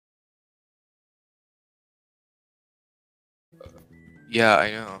Yeah,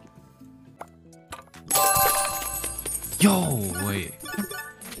 I know. Yo, wait.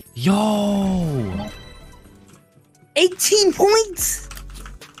 Yo! 18 points!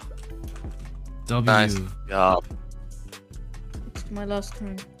 W. Nice job. It's my last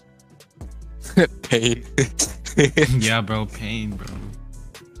turn. Pain. Yeah, bro, pain,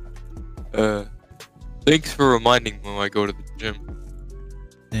 bro. Thanks for reminding me when I go to the gym.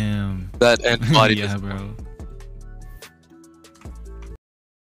 Damn. That and body Yeah, discipline. bro.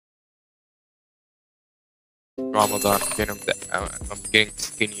 Ramadan, I'm getting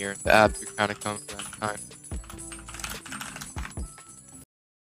skinnier. The abs are kind of coming back time.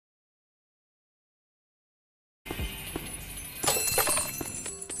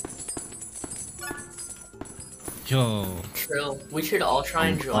 Yo. Trill, we should all try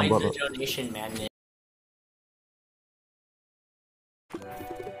and join the donation magnet.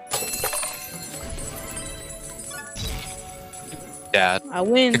 Dad. I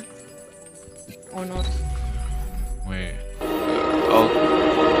win. Or not. Wait. Oh,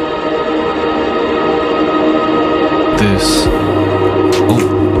 This. Oh.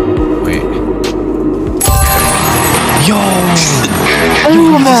 Wait. Yo!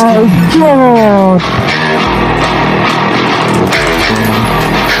 Oh my god!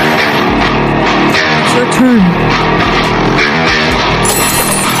 It's your turn.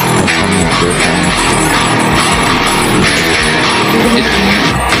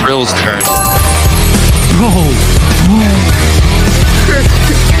 it's Rill's turn. Bro!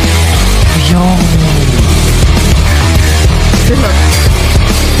 Yo!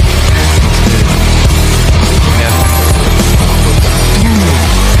 Yeah.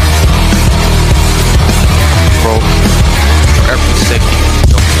 Bro, for every second you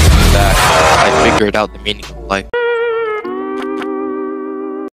don't do that, I figured out the meaning of life.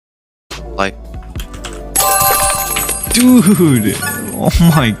 Life. Dude! Oh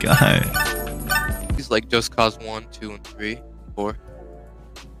my god. He's like just cause 1, 2, and 3, 4.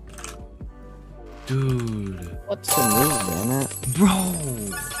 Dude. What's the move, damn it? Bro!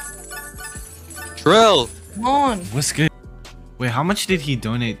 Trill! Come on. What's good? Wait, how much did he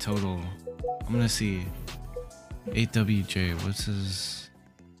donate total? I'm gonna see. 8WJ, what's his...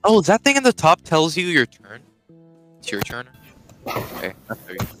 Oh, that thing in the top tells you your turn? It's your turn? Okay, that's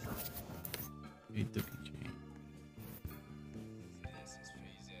very good. 8WJ.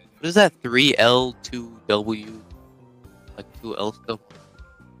 What is that? 3L, 2W? Like 2L stuff?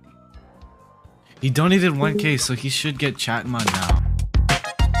 He donated 1K, so he should get chatmod now.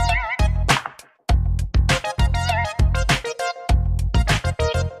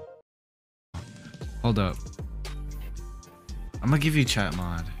 Hold up. I'm gonna give you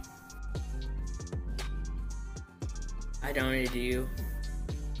chatmod. I donated to you.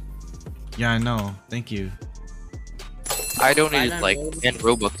 Yeah, I know. Thank you. I donated done like more? 10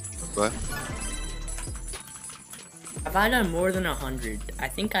 Robux, but Have I done more than 100? I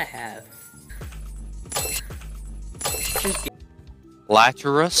think I have. Just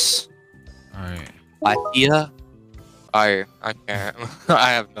Laterus, Alright. Latia. I can't. I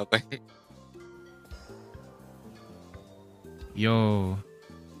have nothing. Yo.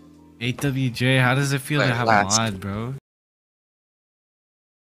 8WJ, how does it feel to Wait, have last. mod, bro?